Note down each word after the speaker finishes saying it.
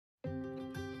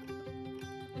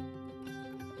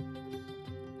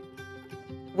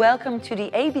Welcome to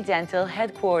the AB Dental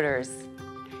headquarters.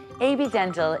 AB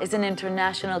Dental is an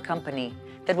international company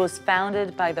that was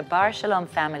founded by the Bar Shalom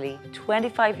family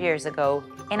 25 years ago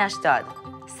in Ashdod,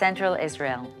 Central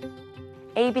Israel.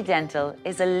 AB Dental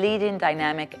is a leading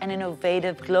dynamic and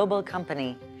innovative global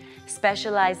company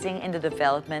specializing in the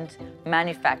development,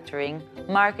 manufacturing,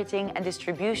 marketing and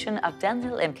distribution of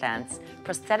dental implants,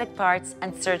 prosthetic parts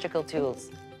and surgical tools.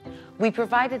 We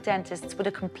provide dentists with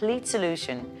a complete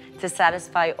solution to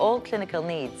satisfy all clinical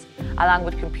needs, along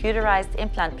with computerized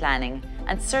implant planning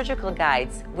and surgical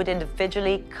guides with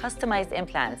individually customized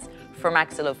implants for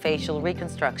maxillofacial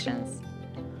reconstructions.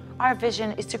 Our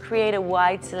vision is to create a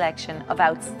wide selection of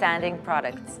outstanding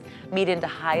products, meeting the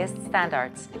highest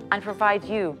standards, and provide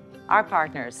you, our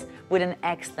partners, with an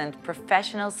excellent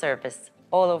professional service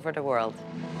all over the world.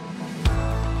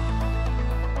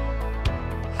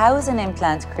 How is an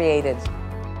implant created?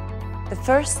 The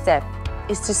first step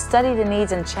is to study the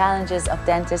needs and challenges of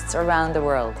dentists around the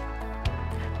world.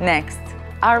 Next,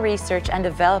 our research and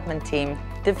development team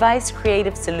devise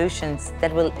creative solutions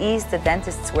that will ease the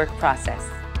dentist's work process.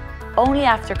 Only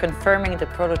after confirming the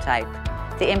prototype,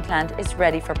 the implant is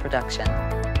ready for production.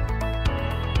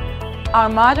 Our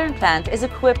modern plant is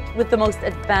equipped with the most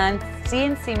advanced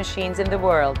CNC machines in the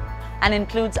world and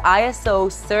includes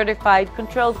ISO certified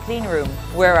controlled clean room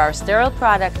where our sterile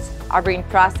products are being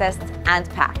processed and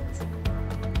packed.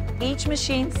 Each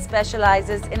machine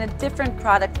specializes in a different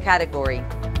product category.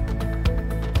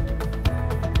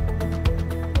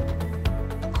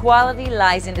 Quality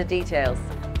lies in the details.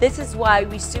 This is why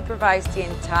we supervise the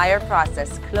entire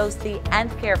process closely and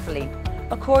carefully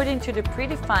according to the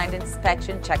predefined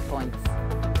inspection checkpoints.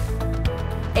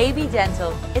 AB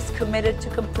Dental is committed to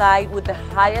comply with the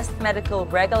highest medical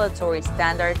regulatory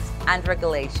standards and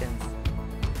regulations.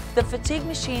 The fatigue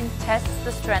machine tests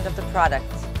the strength of the product.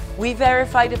 We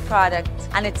verify the product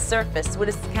and its surface with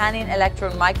a scanning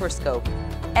electron microscope,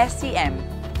 SEM,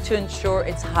 to ensure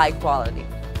its high quality.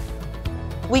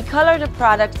 We color the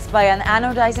products by an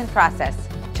anodizing process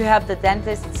to help the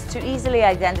dentists to easily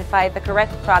identify the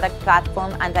correct product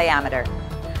platform and diameter.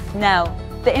 Now,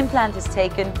 the implant is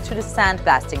taken to the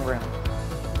sandblasting room.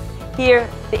 Here,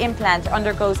 the implant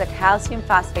undergoes a calcium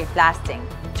phosphate blasting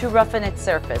to roughen its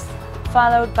surface,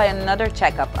 followed by another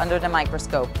checkup under the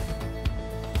microscope.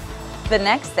 The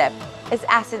next step is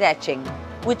acid etching,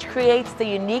 which creates the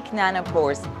unique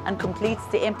nanopores and completes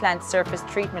the implant surface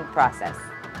treatment process.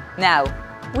 Now,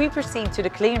 we proceed to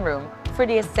the clean room for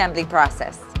the assembly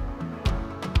process.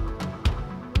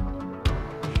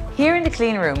 Here in the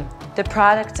clean room, the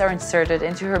products are inserted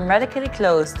into hermetically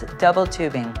closed double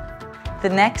tubing. The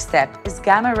next step is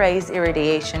gamma rays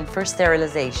irradiation for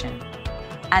sterilization.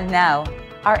 And now,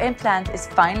 our implant is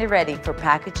finally ready for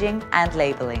packaging and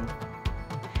labeling.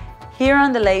 Here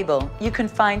on the label, you can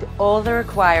find all the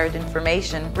required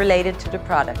information related to the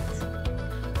product.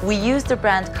 We use the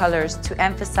brand colors to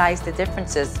emphasize the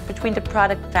differences between the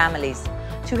product families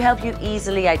to help you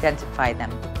easily identify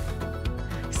them.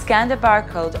 Scan the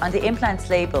barcode on the implant's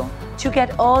label to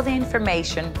get all the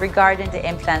information regarding the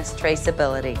implant's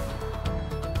traceability.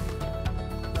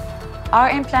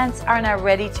 Our implants are now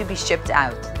ready to be shipped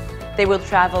out. They will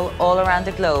travel all around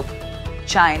the globe: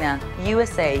 China,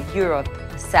 USA, Europe,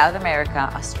 South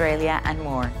America, Australia, and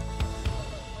more.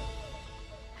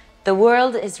 The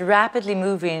world is rapidly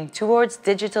moving towards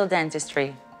digital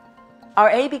dentistry. Our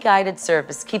AB guided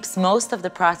service keeps most of the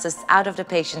process out of the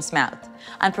patient's mouth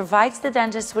and provides the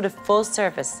dentist with a full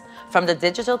service from the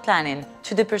digital planning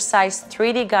to the precise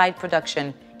 3D guide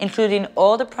production, including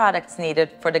all the products needed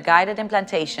for the guided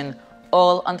implantation,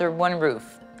 all under one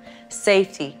roof.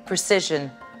 Safety,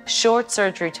 precision, short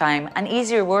surgery time, and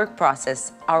easier work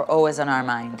process are always on our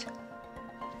mind.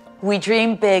 We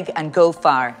dream big and go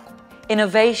far.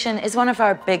 Innovation is one of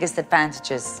our biggest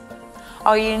advantages.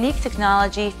 Our unique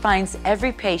technology finds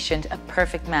every patient a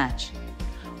perfect match.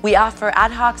 We offer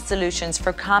ad hoc solutions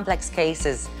for complex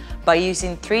cases by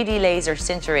using 3D laser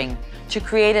sintering to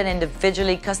create an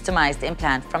individually customized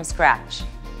implant from scratch.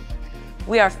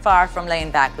 We are far from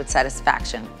laying back with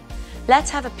satisfaction.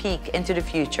 Let's have a peek into the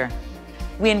future.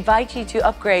 We invite you to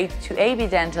upgrade to AB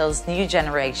Dental's new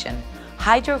generation,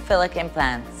 hydrophilic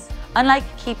implants. Unlike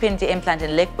keeping the implant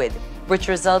in liquid, which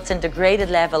results in degraded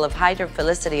level of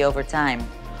hydrophilicity over time,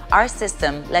 our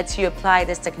system lets you apply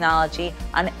this technology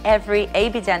on every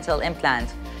AB Dental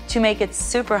implant to make it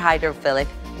super hydrophilic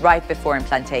right before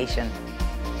implantation.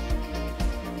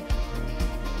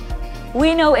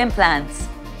 We know implants.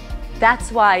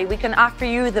 That's why we can offer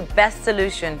you the best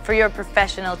solution for your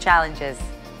professional challenges.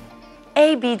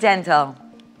 AB Dental.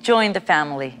 Join the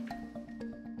family.